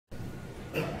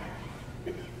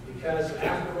because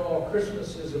after all,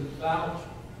 Christmas is about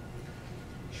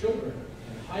children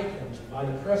and heightened by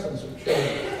the presence of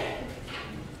children.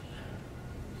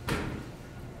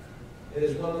 It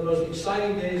is one of the most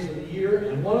exciting days of the year,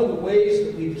 and one of the ways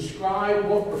that we describe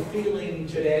what we're feeling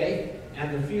today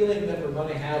and the feeling that we're going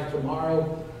to have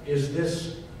tomorrow is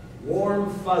this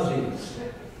warm fuzzies.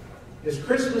 Is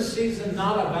Christmas season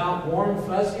not about warm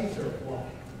fuzzies or what?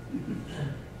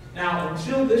 Now,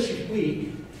 until this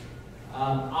week,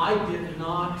 I did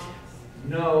not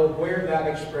know where that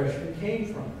expression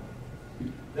came from.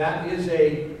 That is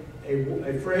a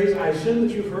phrase I assume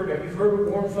that you've heard. Have you heard of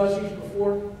warm fuzzies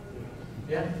before?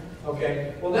 Yeah?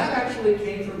 Okay. Well, that actually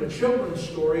came from a children's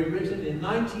story written in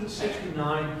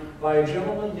 1969 by a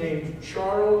gentleman named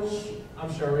Claude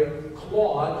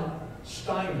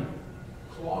Steiner.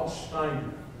 Claude Steiner.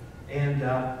 And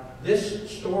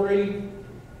this story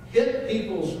hit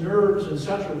people's nerves in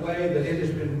such a way that it has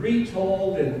been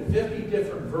retold in 50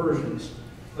 different versions.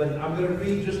 But I'm going to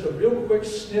read just a real quick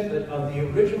snippet of the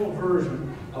original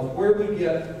version of where we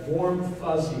get warm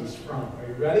fuzzies from. Are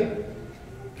you ready?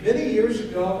 Many years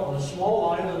ago, on a small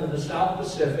island in the South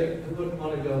Pacific, who wouldn't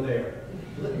want to go there,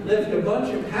 lived a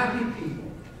bunch of happy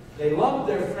people. They loved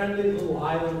their friendly little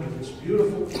island with its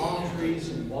beautiful palm trees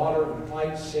and water and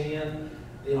white sand.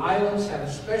 The islands had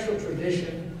a special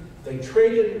tradition. They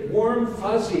traded warm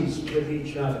fuzzies with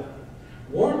each other.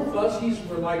 Warm fuzzies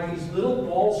were like these little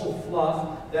balls of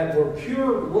fluff that were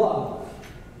pure love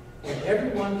that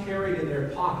everyone carried in their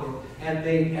pocket and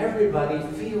made everybody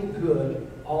feel good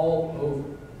all over.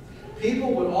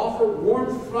 People would offer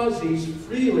warm fuzzies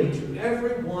freely to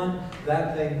everyone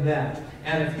that they met.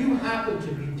 And if you happened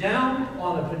to be down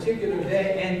on a particular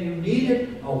day and you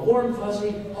needed a warm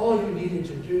fuzzy, all you needed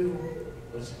to do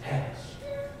was ask.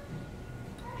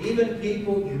 Even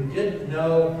people you didn't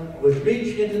know would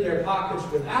reach into their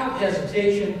pockets without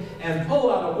hesitation and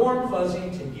pull out a warm fuzzy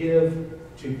to give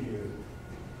to you.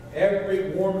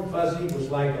 Every warm fuzzy was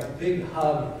like a big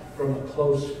hug from a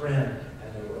close friend.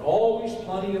 Always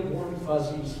plenty of warm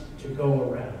fuzzies to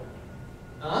go around.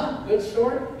 Huh? Good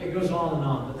story? It goes on and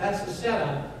on. But that's the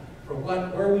setup for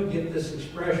where we get this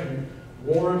expression,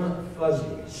 warm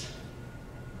fuzzies.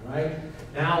 All right?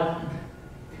 Now,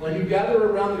 when you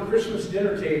gather around the Christmas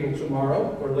dinner table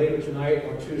tomorrow, or later tonight,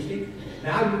 or Tuesday,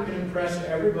 now you can impress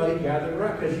everybody gathered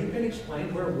around, because you can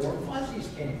explain where warm fuzzies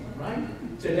came from,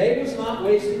 right? Today was not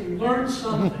wasted. You learned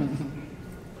something.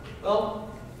 Well,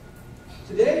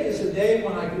 today is a day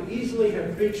when I could easily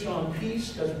have preached on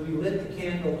peace because we lit the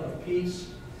candle of peace.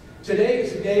 Today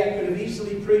is a day I could have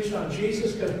easily preached on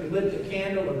Jesus because we lit the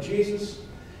candle of Jesus.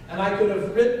 And I could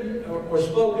have written or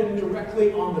spoken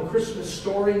directly on the Christmas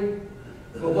story.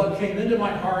 But what came into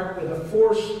my heart with a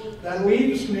force that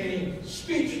leaves me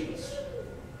speechless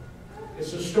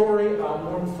is a story about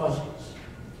warm fuzzies.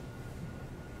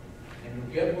 And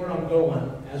you'll get where I'm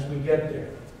going as we get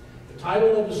there. The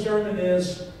title of the sermon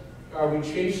is, are we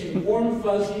chasing warm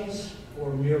fuzzies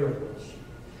or miracles?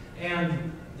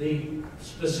 And the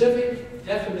specific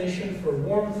definition for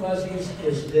warm fuzzies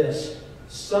is this: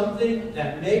 something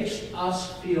that makes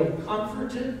us feel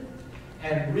comforted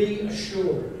and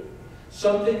reassured.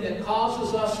 Something that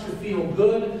causes us to feel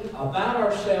good about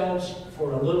ourselves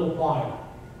for a little while.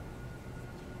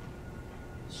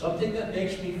 Something that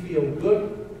makes me feel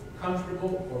good,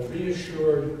 comfortable, or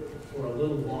reassured for a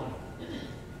little while.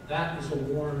 That is a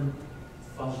warm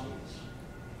fuzzies.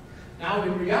 Now,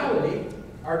 in reality,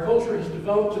 our culture has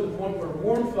developed to the point where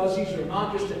warm fuzzies are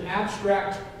not just an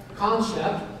abstract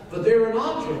concept, but they're an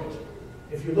object.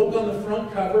 If you look on the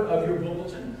front cover of your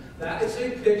bulletin, that is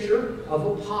a picture of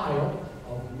a pile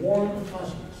of warm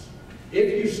fuzzies.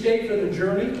 If you stay for the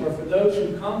journey, or for those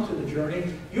who come to the journey,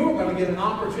 you're going to get an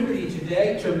opportunity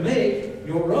today to make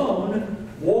your own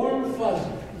warm fuzzy.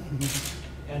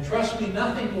 And trust me,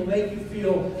 nothing will make you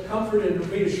feel comforted and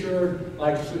reassured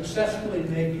like successfully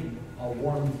making a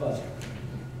warm fuzzy.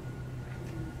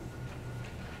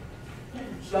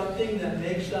 Something that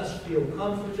makes us feel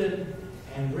comforted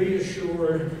and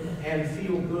reassured and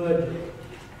feel good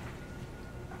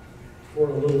for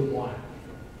a little while.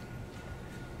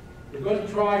 We're going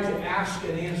to try to ask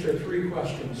and answer 3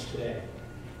 questions today.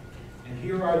 And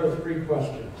here are the 3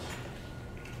 questions.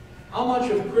 How much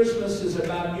of Christmas is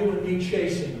about you and me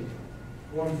chasing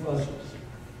warm fuzzies?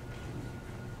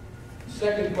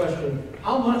 Second question,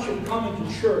 how much of coming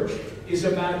to church is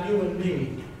about you and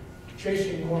me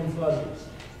chasing warm fuzzies?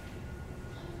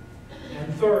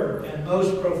 And third, and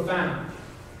most profound,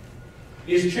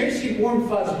 is chasing warm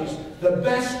fuzzies the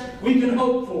best we can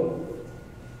hope for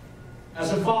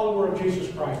as a follower of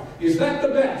Jesus Christ? Is that the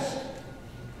best?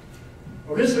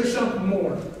 Or is there something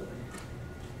more?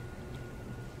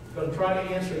 I'm going to try to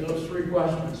answer those three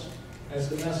questions as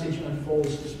the message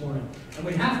unfolds this morning. And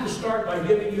we have to start by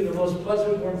giving you the most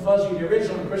pleasant, warm fuzzy there is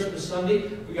on Christmas Sunday.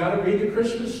 We've got to read the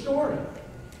Christmas story.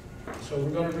 So we're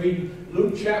going to read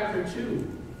Luke chapter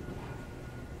 2.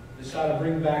 This ought to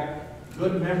bring back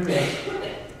good memories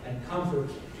and comfort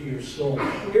to your soul.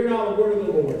 Hear now the word of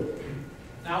the Lord.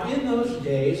 Now in those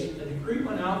days, a decree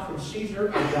went out from Caesar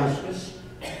Augustus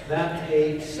that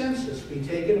a census be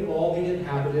taken of all the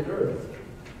inhabited earth.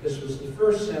 This was the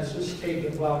first census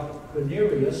taken while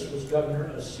Quirinius was governor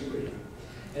of Syria.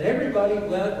 And everybody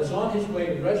was on his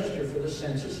way to register for the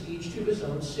census, each to his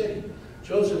own city.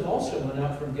 Joseph also went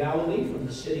out from Galilee, from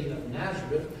the city of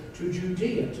Nazareth, to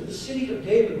Judea, to the city of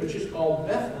David, which is called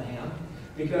Bethlehem,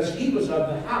 because he was of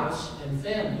the house and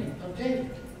family of David,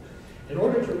 in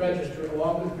order to register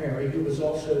along with Mary, who was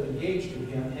also engaged to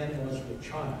him and was with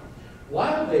child.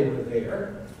 While they were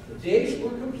there, the days were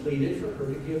completed for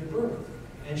her to give birth.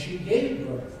 And she gave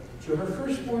birth to her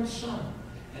firstborn son,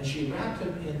 and she wrapped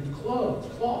him in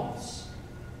cloths,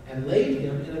 and laid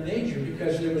him in a manger,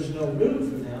 because there was no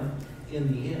room for them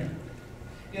in the inn.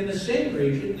 In the same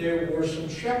region there were some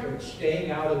shepherds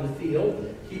staying out in the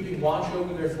field, keeping watch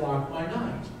over their flock by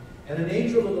night. And an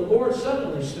angel of the Lord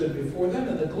suddenly stood before them,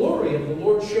 and the glory of the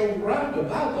Lord shone round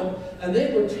about them, and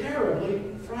they were terribly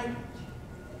frightened.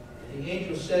 And the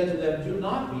angel said to them, "Do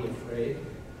not be afraid.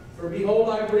 For behold,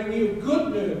 I bring you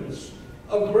good news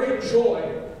of great joy,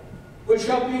 which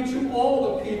shall be to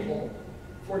all the people.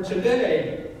 For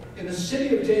today, in the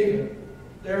city of David,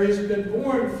 there has been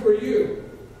born for you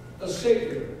a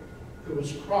Savior, who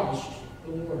is Christ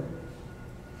the Lord.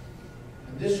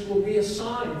 And this will be a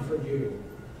sign for you.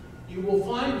 You will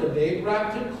find the babe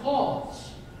wrapped in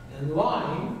cloths and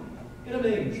lying in a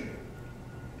manger."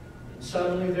 And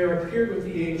suddenly there appeared with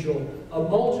the angel a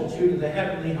multitude of the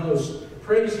heavenly host,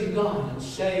 praising God and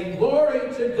saying, "Glory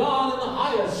to God in the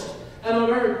highest, and on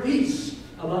earth peace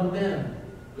among men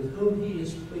with whom he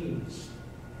is pleased."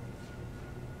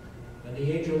 When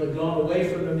the angel had gone away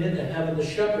from them into heaven, the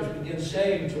shepherds began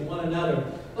saying to one another,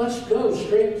 "Let's go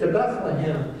straight to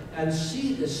Bethlehem and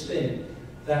see this thing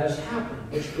that has happened,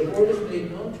 which the Lord has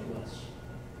made known to us."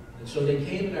 And so they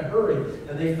came in a hurry,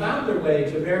 and they found their way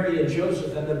to Mary and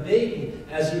Joseph and the baby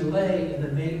as he lay in the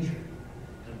manger.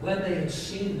 And when they had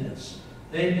seen this,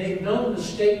 they made known the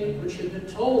statement which had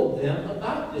been told them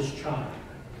about this child.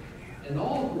 And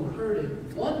all who heard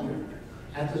it wondered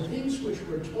at the things which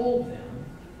were told them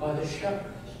by the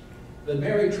shepherds. But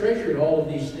Mary treasured all of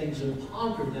these things and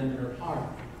pondered them in her heart.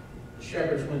 The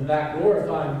shepherds went back,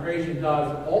 glorifying and praising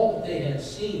God for all that they had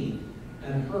seen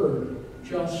and heard,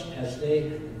 just as they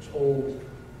had been told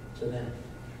to them.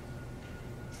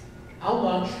 How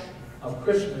much of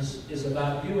Christmas is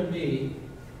about you and me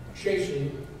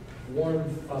chasing warm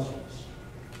fuzzies?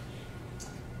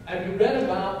 Have you read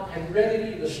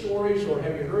any of the stories, or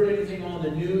have you heard anything on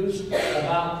the news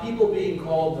about people being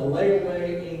called the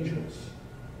layaway angels?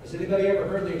 Has anybody ever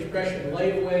heard the expression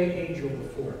layaway angel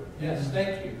before? Yes,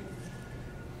 thank you.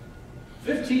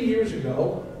 15 years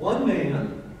ago, one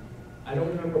man, I don't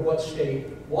remember what state,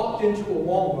 walked into a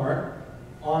Walmart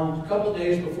on a couple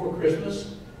days before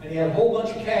Christmas, and he had a whole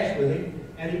bunch of cash with him,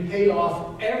 and he paid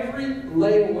off every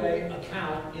layaway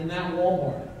account in that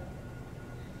Walmart,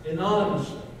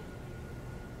 anonymously.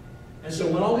 And so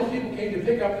when all these people came to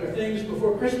pick up their things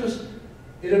before Christmas,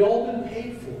 it had all been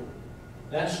paid for.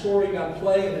 That story got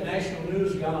play in the national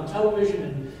news, got on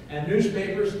television and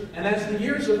newspapers, and as the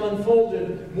years have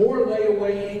unfolded, more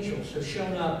layaway angels have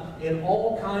shown up in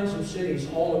all kinds of cities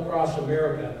all across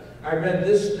America. I read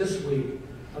this week.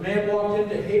 A man walked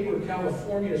into Hayward,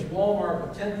 California's Walmart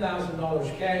with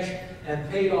 $10,000 cash and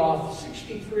paid off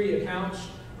 63 accounts,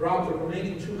 dropped the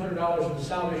remaining $200 in the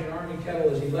Salvation Army kettle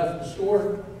as he left the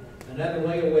store. Another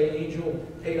layaway angel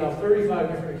paid off 35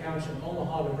 different accounts in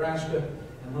Omaha, Nebraska.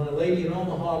 And when a lady in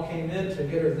Omaha came in to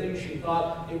get her things, she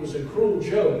thought it was a cruel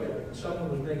joke and someone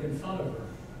was making fun of her.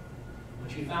 When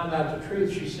she found out the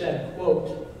truth, she said,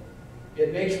 quote,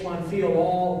 "It makes one feel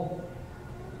all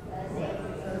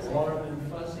warm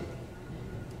and fuzzy."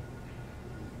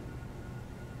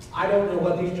 I don't know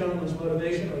what these gentlemen's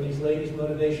motivation or these ladies'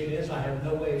 motivation is. I have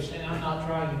no way of saying. I'm not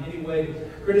trying in any way to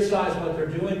criticize what they're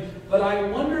doing. But I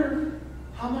wonder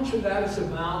how much of that is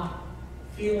about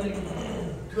feeling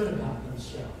good about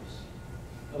themselves,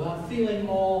 about feeling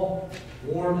all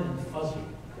warm and fuzzy.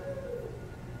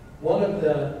 One of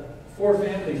the four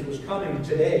families was coming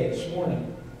today, this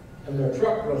morning, and their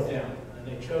truck broke down. And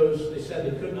they said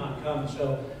they could not come.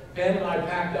 So Pam and I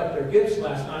packed up their gifts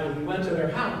last night and we went to their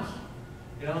house.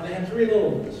 You know, and they had 3 little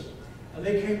ones. And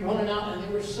they came running out and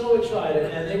they were so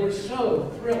excited and they were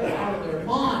so thrilled out of their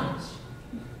minds.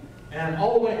 And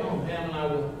all the way home, Pam and I,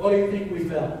 what do you think we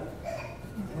felt?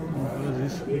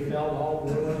 We felt all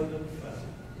warm and fuzzy.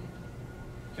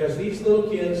 Because these little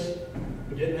kids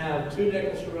who didn't have 2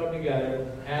 nickels to rub together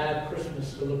had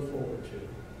Christmas to look forward to.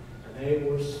 And they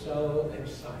were so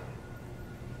excited.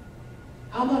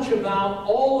 How much about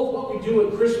all of what we do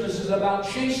at Christmas is about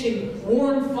chasing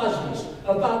warm fuzzies,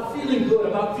 about feeling good,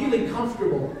 about feeling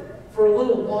comfortable for a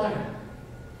little while.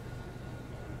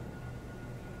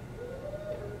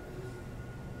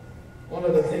 One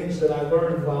of the things that I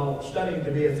learned while studying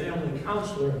to be a family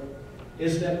counselor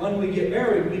is that when we get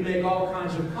married, we make all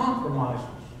kinds of compromises.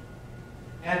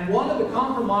 And one of the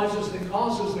compromises that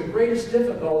causes the greatest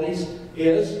difficulties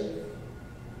is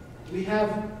we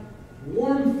have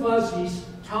warm fuzzies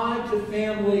tied to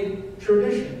family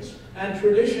traditions. And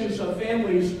traditions of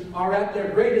families are at their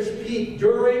greatest peak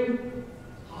during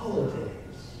holidays.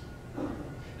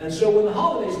 And so when the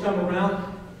holidays come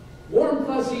around, warm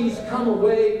fuzzies come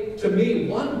away to me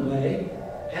one way,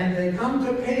 and they come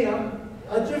to Pam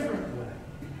a different way.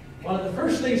 One of the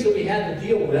first things that we had to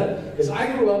deal with is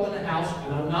I grew up in a house,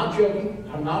 and I'm not joking,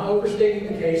 I'm not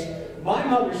overstating the case. My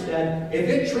mother said, if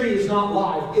that tree is not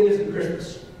live, it isn't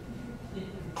Christmas.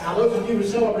 Now, those of you who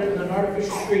celebrate with an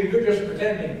artificial tree, you're just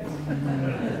pretending.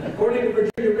 According to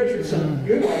Virginia Richardson,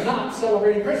 you are not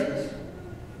celebrating Christmas.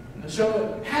 And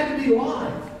so it had to be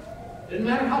live. Didn't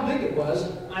matter how big it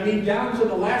was. I mean, down to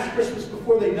the last Christmas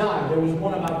before they died, there was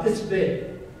one about this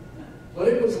big. But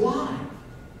it was live.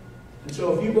 And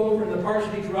so if you go over in the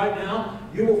parsonage right now,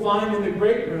 you will find in the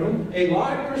great room a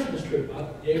live Christmas tree.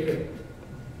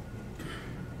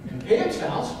 In Pam's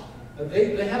house,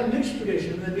 they had a mixed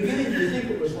tradition. In the beginning, they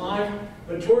think it was live,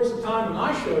 but towards the time when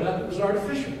I showed up, it was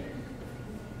artificial.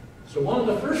 So one of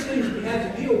the first things we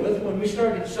had to deal with when we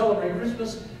started to celebrate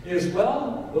Christmas is,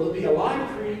 well, will it be a live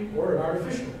tree or an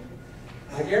artificial?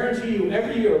 I guarantee you,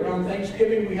 every year around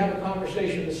Thanksgiving, we have a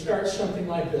conversation that starts something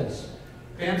like this.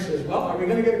 Pam says, well, are we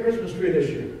going to get a Christmas tree this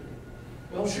year?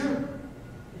 Well, sure.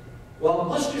 Well,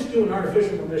 let's just do an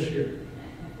artificial one this year.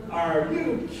 Are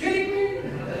you kidding me?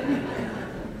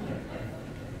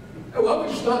 Well, we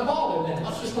just not involved in that.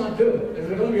 Let's just not do it. If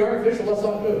it's going to be artificial, let's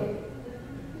not do it.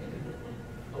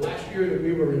 Last year that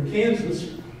we were in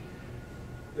Kansas,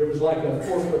 there was like a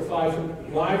 4-foot,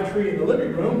 5-foot live tree in the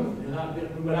living room,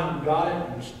 and we went out and got it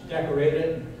and decorated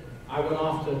it. I went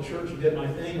off to church and did my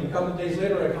thing, and a couple of days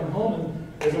later I come home and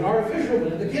there's an artificial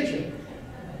one in the kitchen.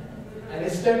 And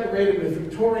it's decorated with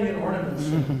Victorian ornaments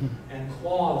and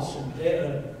cloths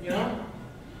and, you know.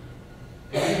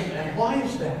 And why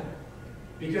is that?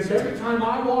 Because every time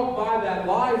I walk by that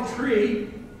live tree,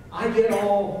 I get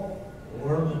all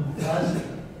warm and fuzzy.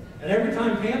 And every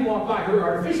time Pam walked by her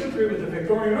artificial tree with the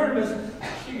Victorian ornaments,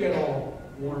 she get all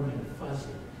warm and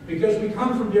fuzzy. Because we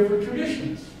come from different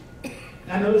traditions.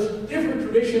 And those different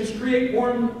traditions create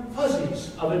warm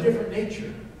fuzzies of a different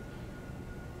nature.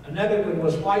 Another one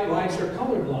was white lights or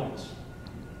colored lights.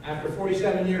 After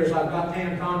 47 years, I've got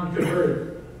Pam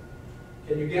converted.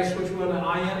 Can you guess which one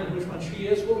I am and which one she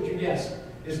is? What would you guess?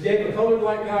 Is Dave a colored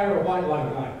light guy or a white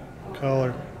light guy?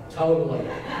 Color. Totally.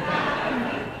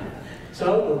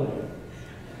 Totally.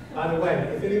 By the way,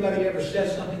 if anybody ever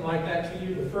says something like that to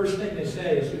you, the first thing they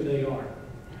say is who they are.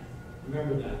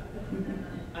 Remember that.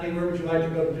 Honey, where would you like to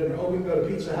go to dinner? Oh, we can go to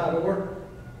Pizza Hut, or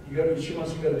she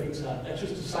wants to go to Pizza Hut. That's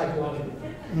just a psychological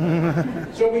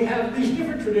thing. So we have these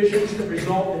different traditions that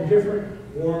result in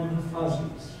different warm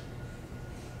fuzzies.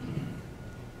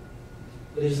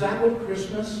 But is that what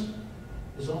Christmas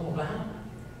is all about?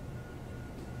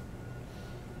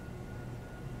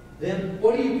 Then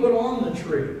what do you put on the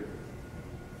tree?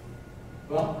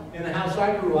 Well, in the house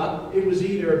I grew up, it was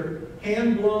either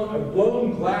hand-blown or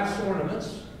blown glass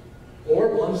ornaments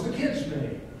or ones the kids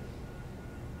made.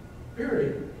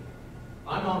 Period.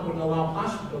 My mom wouldn't allow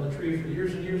plastic on the tree for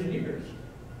years and years and years.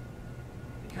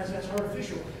 Because that's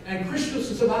artificial. And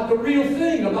Christmas is about the real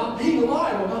thing, about being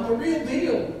alive, about the real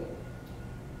deal.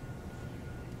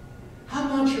 How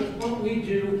much of what we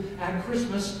do at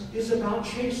Christmas is about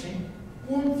chasing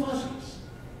warm fuzzies?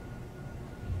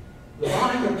 The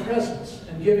buying of presents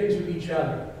and giving to each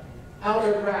other. How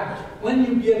they're wrapped. When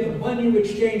you give them. When you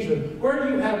exchange them. Where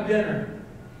do you have dinner?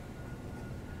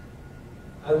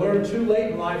 I learned too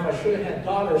late in life I should have had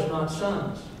daughters, not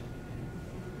sons.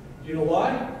 Do you know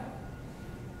why?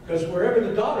 Because wherever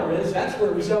the daughter is, that's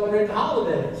where we celebrate the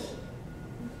holidays.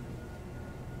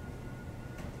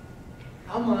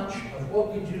 How much of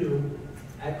what we do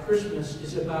at Christmas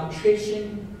is about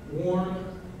chasing warm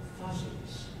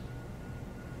fuzzies?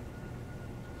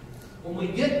 When we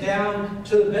get down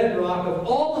to the bedrock of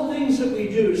all the things that we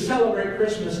do to celebrate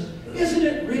Christmas, isn't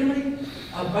it really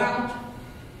about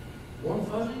Warm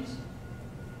fuzzies?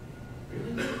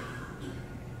 Really?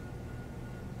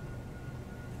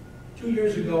 2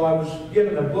 years ago, I was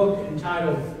given a book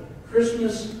entitled,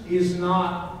 Christmas is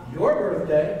Not Your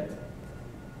Birthday,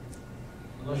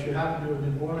 unless you happen to have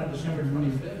been born on December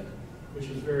 25th, which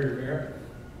is very rare.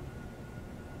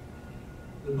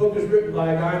 The book is written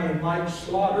by a guy named Mike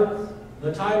Slaughter.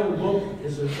 The title of the book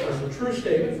is a true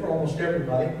statement for almost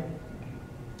everybody.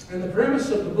 And the premise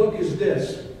of the book is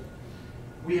this.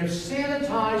 We have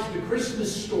sanitized the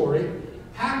Christmas story,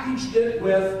 packaged it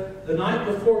with The Night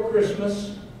Before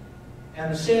Christmas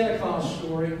and the Santa Claus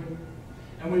story,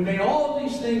 and we made all of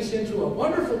these things into a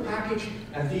wonderful package.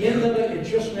 At the end of it, it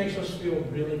just makes us feel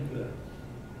really good.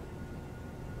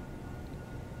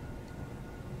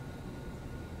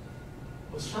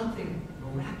 Well, something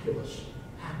miraculous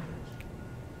happened.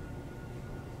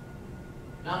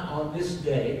 Not on this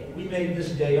day. We made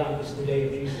this day up as the day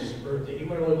of Jesus' birthday. He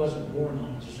really wasn't born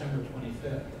on December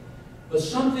 25th. But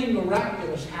something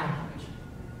miraculous happened.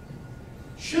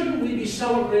 Shouldn't we be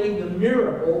celebrating the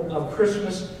miracle of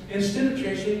Christmas instead of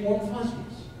chasing warm fuzzies?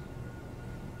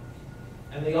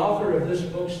 And the author of this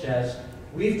book says,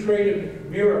 we've traded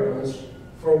miracles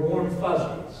for warm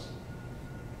fuzzies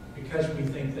because we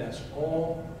think that's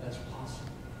all that's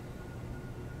possible.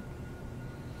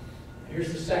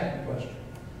 Here's the second question.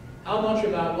 How much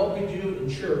about what we do in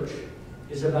church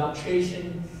is about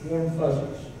chasing warm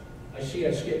fuzzies? I see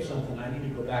I skipped something. I need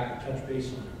to go back and touch base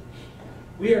on it.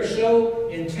 We are so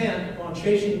intent on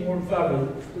chasing warm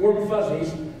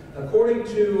fuzzies. According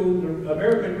to the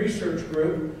American Research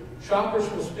Group, shoppers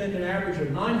will spend an average of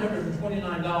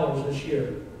 $929 this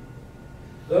year.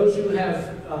 Those who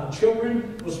have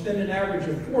children will spend an average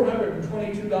of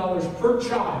 $422 per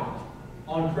child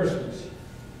on Christmas.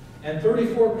 And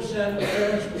 34% of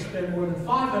parents will spend more than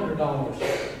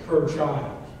 $500 per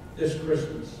child this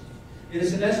Christmas. It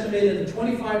is an estimated that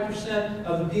 25%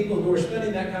 of the people who are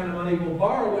spending that kind of money will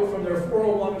borrow it from their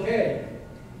 401k,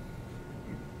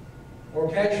 or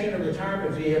cash in a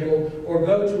retirement vehicle, or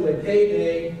go to a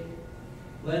payday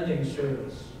lending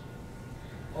service.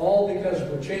 All because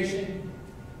we're chasing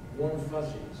warm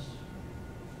fuzzies.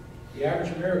 The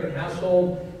average American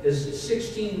household is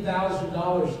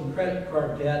 $16,000 in credit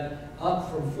card debt, up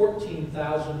from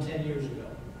 $14,000 10 years ago.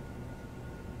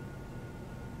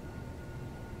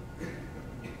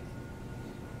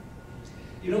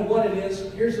 You know what it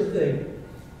is? Here's the thing.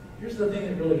 Here's the thing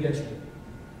that really gets me.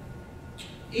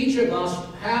 Each of us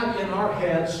have in our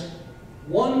heads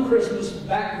one Christmas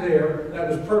back there that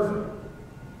was perfect.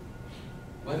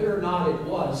 Whether or not it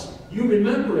was, you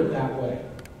remember it that way.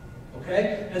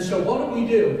 Okay? And so what do we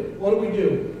do? What do we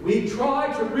do? We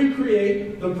try to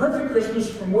recreate the perfect Christmas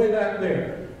from way back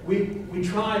there. We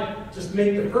try to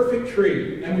make the perfect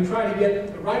tree, and we try to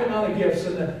get the right amount of gifts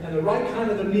and the right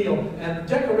kind of the meal, and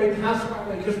decorate the house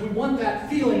properly, because we want that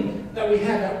feeling that we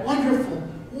had, that wonderful,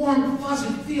 warm,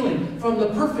 fuzzy feeling from the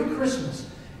perfect Christmas.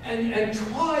 And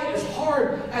try as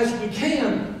hard as we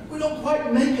can. We don't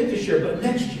quite make it this year, but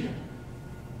next year,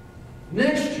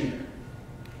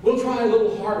 we'll try a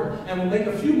little harder, and we'll make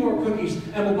a few more cookies,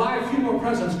 and we'll buy a few more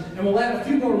presents, and we'll add a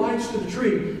few more lights to the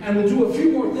tree, and we'll do a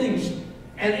few more things,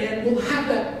 and we'll have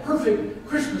that perfect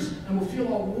Christmas, and we'll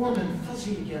feel all warm and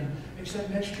fuzzy again, except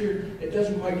next year it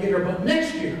doesn't quite get her, but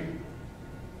next year,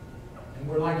 and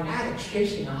we're like addicts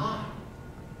chasing a high.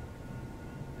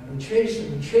 And we chase,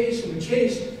 and we chase, and we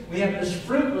chase. We have this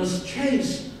fruitless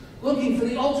chase, looking for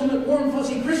the ultimate warm,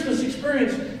 fuzzy Christmas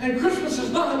experience. And Christmas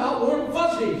is not about warm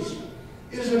fuzzies.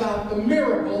 It is about the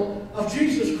miracle of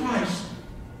Jesus Christ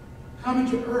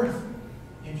coming to earth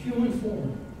in human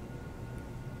form.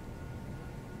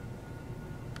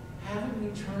 Haven't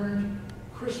we turned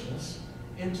Christmas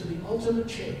into the ultimate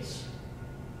chase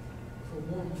for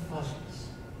warm fuzzies?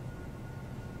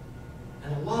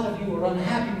 And a lot of you are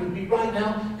unhappy with me right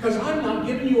now because I'm not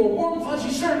giving you a warm, fuzzy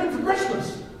sermon for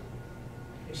Christmas.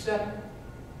 Except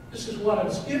this is what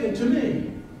was given to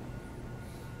me.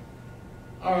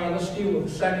 All right, let's deal with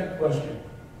the second question.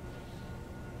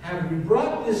 Have we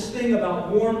brought this thing about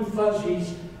warm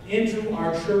fuzzies into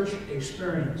our church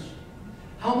experience?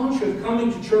 How much of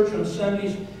coming to church on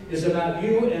Sundays is about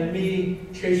you and me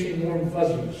chasing warm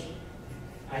fuzzies?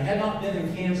 I had not been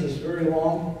in Kansas very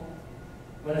long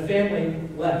when a family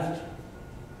left.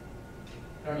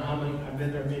 I don't know how many, I've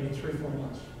been there maybe 3 or 4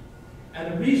 months.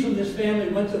 And the reason this family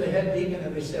went to the head deacon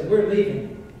and they said, we're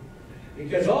leaving,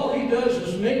 because all he does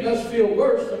is make us feel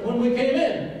worse than when we came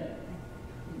in.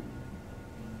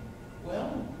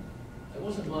 Well, that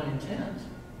wasn't my intent,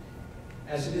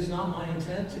 as it is not my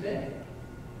intent today.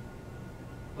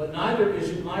 But neither is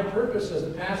it my purpose as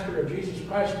the pastor of Jesus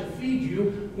Christ to feed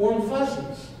you warm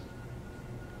fuzzies.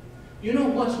 You know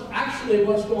what's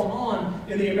going on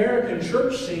in the American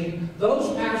church scene?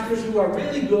 Those pastors who are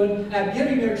really good at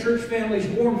giving their church families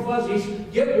warm fuzzies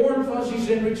get warm fuzzies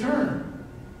in return.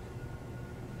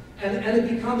 And it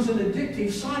becomes an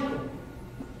addictive cycle.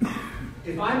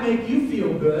 If I make you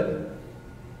feel good,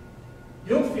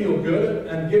 you'll feel good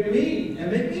and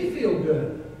make me feel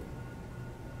good.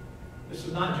 This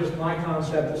is not just my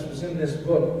concept. This was in this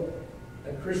book,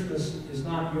 that Christmas is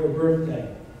not your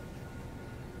birthday.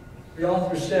 The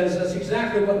author says that's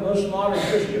exactly what most modern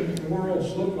Christian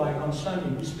worlds look like on Sunday.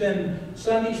 We spend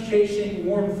Sundays chasing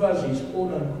warm fuzzies,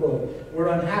 quote unquote. We're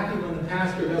unhappy when the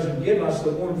pastor doesn't give us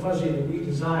the warm fuzzy that we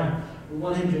desire. We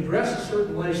want him to dress a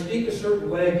certain way, speak a certain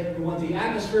way. We want the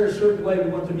atmosphere a certain way. We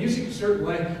want the music a certain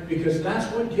way, because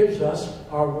that's what gives us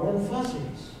our warm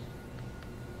fuzzies.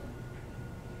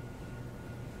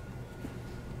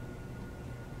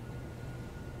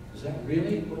 Is that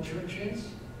really what church is?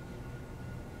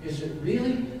 Is it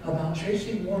really about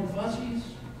chasing warm fuzzies?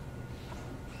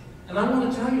 And I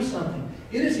want to tell you something.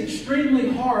 It is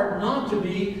extremely hard not to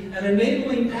be an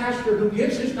enabling pastor who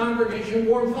gives his congregation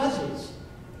warm fuzzies.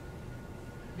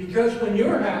 Because when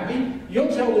you're happy, you'll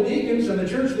tell the deacons and the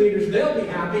church leaders they'll be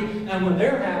happy, and when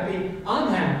they're happy,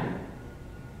 I'm happy.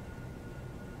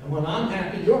 And when I'm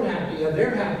happy, you're happy, and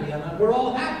they're happy, and we're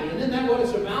all happy. And isn't that what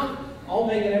it's about? All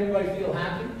making everybody feel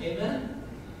happy? Amen?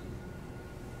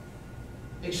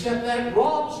 Except that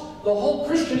robs the whole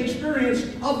Christian experience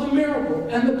of the miracle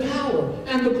and the power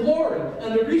and the glory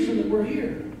and the reason that we're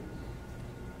here.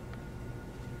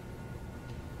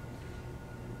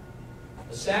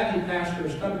 A savvy pastor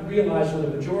has come to realize that the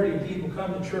majority of people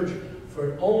come to church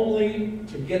for only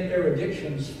to get their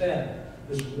addictions fed.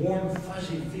 This warm,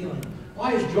 fuzzy feeling.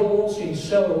 Why is Joel Osteen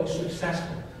so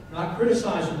successful? I'm not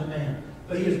criticizing the man,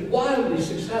 but he is wildly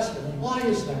successful. And why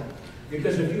is that?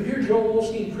 Because if you hear Joel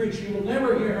Osteen preach, you will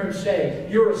never hear him say,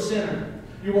 you're a sinner.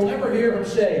 You will never hear him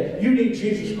say, you need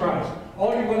Jesus Christ.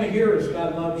 All you're going to hear is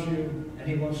God loves you, and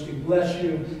He wants to bless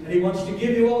you, and He wants to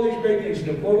give you all these great things, and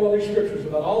to quote all these scriptures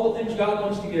about all the things God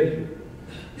wants to give you.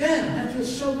 Yeah, that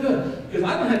feels so good, because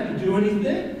I don't have to do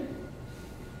anything.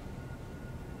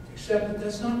 Except that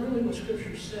that's not really what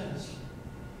Scripture says.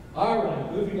 All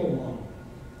right, moving along,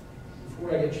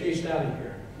 before I get chased out of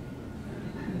here.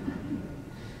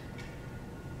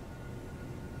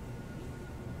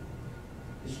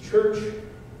 Is church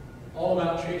all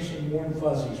about chasing warm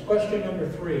fuzzies? Question number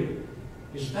 3.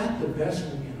 Is that the best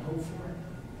we can hope for?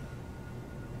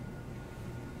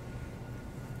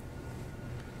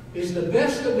 Is the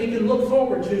best that we can look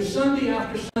forward to Sunday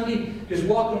after Sunday is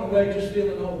walking away just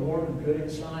feeling all warm and good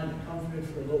inside and comforted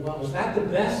for a little while? Is that the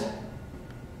best?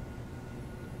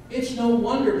 It's no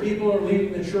wonder people are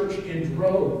leaving the church in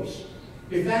droves.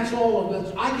 If that's all of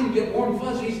it, I can get warm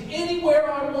fuzzies anywhere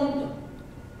I want them.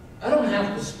 I don't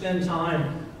have to spend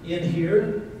time in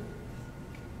here.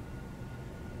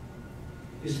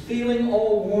 Is feeling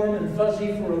all warm and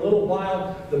fuzzy for a little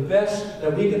while the best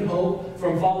that we can hope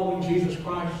from following Jesus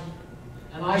Christ?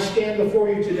 And I stand before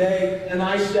you today and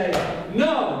I say,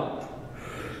 no!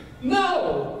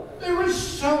 No! There is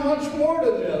so much more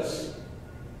to this.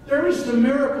 There is the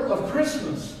miracle of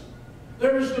Christmas.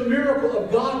 There is the miracle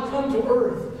of God come to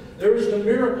earth. There is the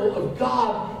miracle of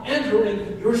God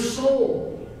entering your soul.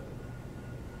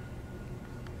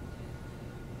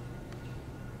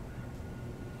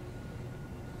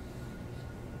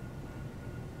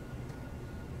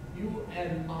 You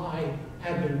and I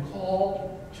have been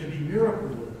called to be miracle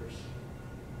workers.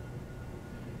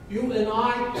 You and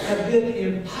I have been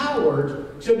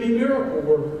empowered to be miracle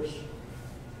workers.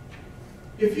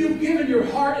 If you've given your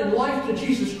heart and life to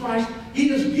Jesus Christ, He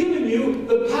has given you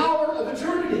the power of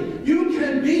eternity. You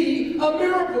can be a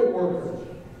miracle worker.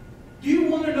 Do you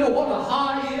want to know what a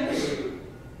high is?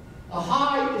 A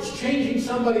high is changing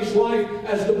somebody's life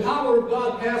as the power of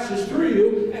God passes through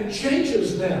you and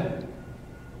changes them.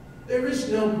 There is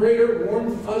no greater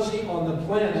warm fuzzy on the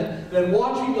planet than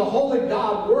watching the Holy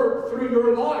God work through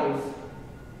your life.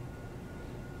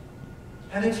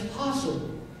 And it's possible.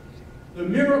 The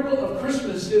miracle of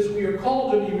Christmas is we are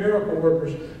called to be miracle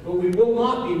workers, but we will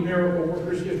not be miracle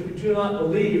workers if we do not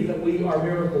believe that we are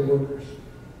miracle workers.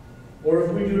 Or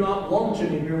if we do not want to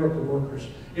be miracle workers.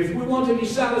 If we want to be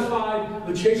satisfied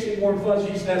with chasing warm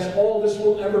fuzzies, that's all this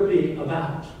will ever be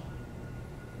about.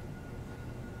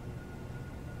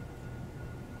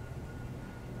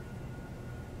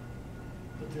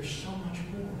 But there's so much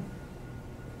more.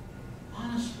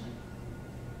 Honestly.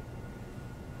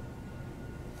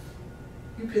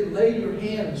 You can lay your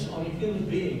hands on a human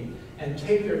being and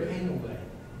take their pain away.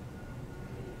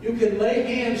 You can lay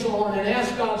hands on and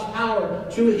ask God's power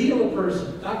to heal a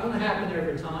person. Not going to happen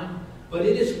every time. But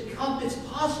it's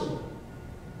possible.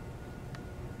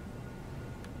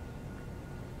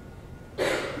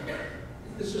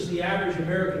 This is the average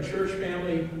American church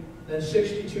family. Then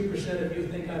 62% of you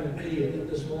think I'm an idiot at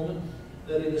this moment.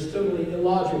 That it is totally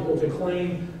illogical to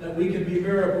claim that we can be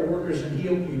miracle workers and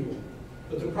heal people.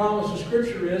 But the promise of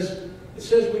Scripture is, it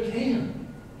says we can.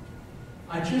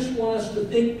 I just want us to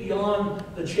think beyond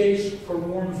the chase for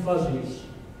warm fuzzies.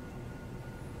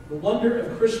 The wonder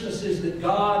of Christmas is that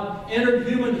God entered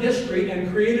human history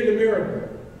and created a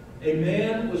miracle. A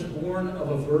man was born of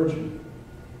a virgin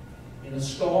in a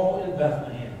stall in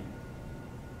Bethlehem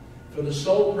for the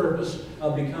sole purpose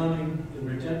of becoming the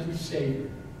redemptive Savior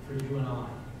for you and I.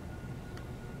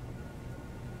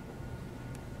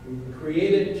 We were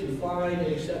created to find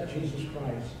and accept Jesus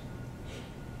Christ.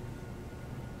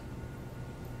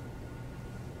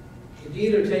 It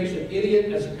either takes an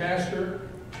idiot as a pastor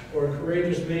or a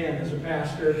courageous man as a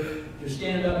pastor to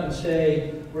stand up and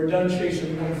say, we're done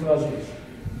chasing warm fuzzies.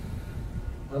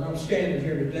 And I'm standing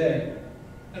here today,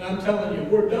 and I'm telling you,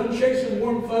 we're done chasing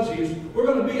warm fuzzies. We're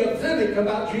going to be authentic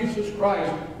about Jesus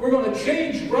Christ. We're going to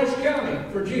change Rush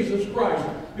County for Jesus Christ,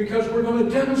 because we're going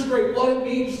to demonstrate what it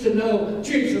means to know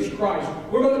Jesus Christ.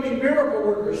 We're going to be miracle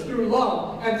workers through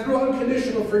love and through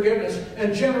unconditional forgiveness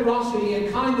and generosity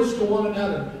and kindness to one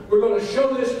another. We're going to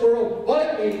show this world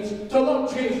what it means to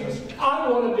love Jesus. I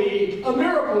want to be a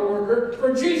miracle worker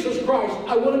for Jesus Christ.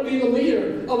 I want to be the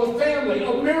leader of a family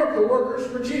of miracle workers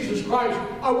for Jesus Christ.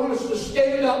 I want us to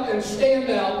stand up and stand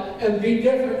out and be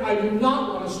different. I do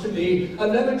not want us to be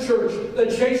another church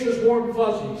that chases warm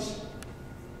fuzzies.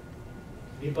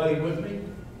 Anybody with me?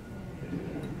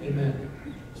 Amen.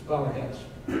 Let's bow our heads.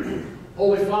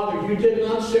 Holy Father, you did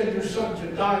not send your Son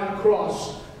to die on the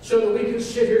cross so that we can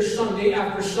sit here Sunday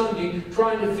after Sunday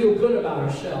trying to feel good about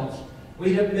ourselves.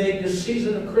 We have made this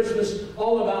season of Christmas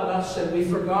all about us, and we've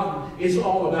forgotten it's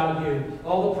all about you.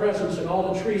 All the presents and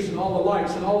all the trees and all the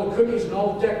lights and all the cookies and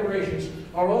all the decorations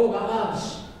are all about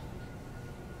us.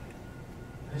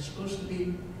 And it's supposed to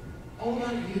be all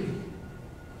about you.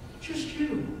 Just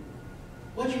you.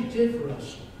 What you did for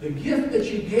us. The gift that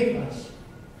you gave us.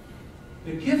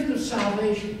 The gift of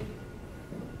salvation.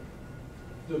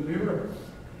 The miracle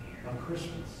of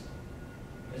Christmas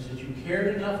is that you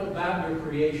cared enough about your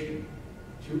creation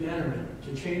to enter it,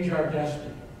 to change our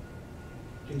destiny,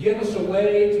 to give us a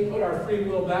way to put our free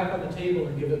will back on the table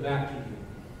and give it back to you.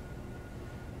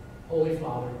 Holy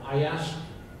Father, I ask,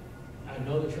 I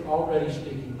know that you're already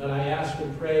speaking, but I ask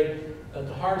and pray that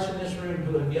the hearts in this room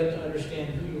who have yet to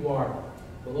understand who you are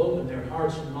will open their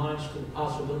hearts and minds to the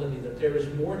possibility that there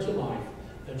is more to life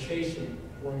than chasing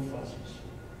warm fuzzies.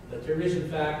 That there is, in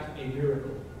fact, a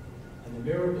miracle. And the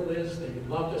miracle is that you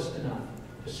loved us enough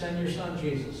to send your Son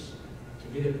Jesus to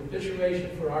be the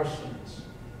propitiation for our sins,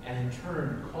 and in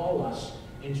turn call us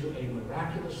into a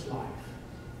miraculous life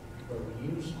where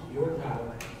we use your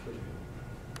power for you.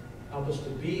 Help us to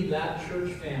be that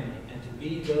church family and to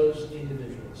be those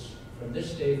individuals from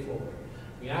this day forward.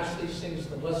 We ask these things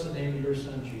in the blessed name of your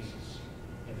Son, Jesus.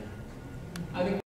 Amen. I think